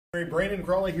Brandon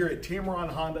Crawley here at Tameron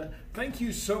Honda. Thank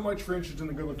you so much for interested in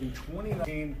the good-looking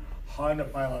 2019 Honda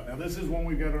Pilot. Now this is one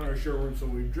we've got in our showroom, so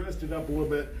we've dressed it up a little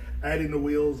bit, adding the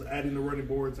wheels, adding the running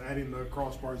boards, adding the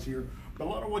crossbars here. But a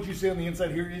lot of what you see on the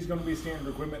inside here is going to be standard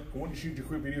equipment. I want to shoot you a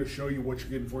quick video, show you what you're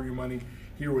getting for your money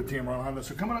here with Tameron Honda.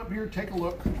 So coming up here, take a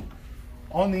look.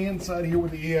 On the inside here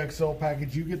with the EXL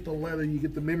package, you get the leather, you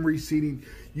get the memory seating,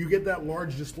 you get that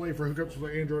large display for hookups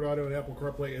with Android Auto and Apple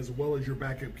CarPlay, as well as your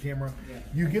backup camera.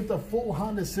 You get the full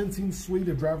Honda sensing suite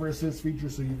of driver assist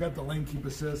features, so you've got the lane keep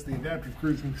assist, the adaptive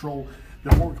cruise control,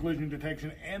 the forward collision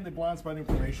detection, and the blind spot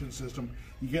information system.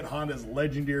 You get Honda's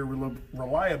legendary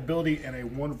reliability and a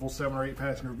wonderful 7 or 8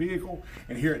 passenger vehicle.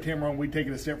 And here at Tameron, we take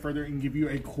it a step further and give you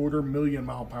a 250,000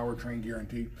 mile powertrain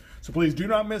guarantee. So please do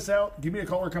not miss out. Give me a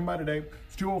call or come by today.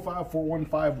 It's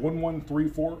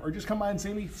 205-415-1134, or just come by and see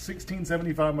me,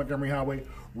 1675 Montgomery Highway,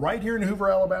 right here in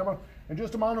Hoover, Alabama, and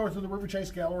just a mile north of the River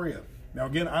Chase Galleria. Now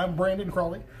again, I'm Brandon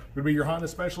Crawley. I'm going to be your Honda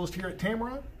specialist here at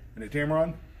Tameron. And at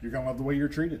Tameron, you're going to love the way you're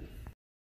treated.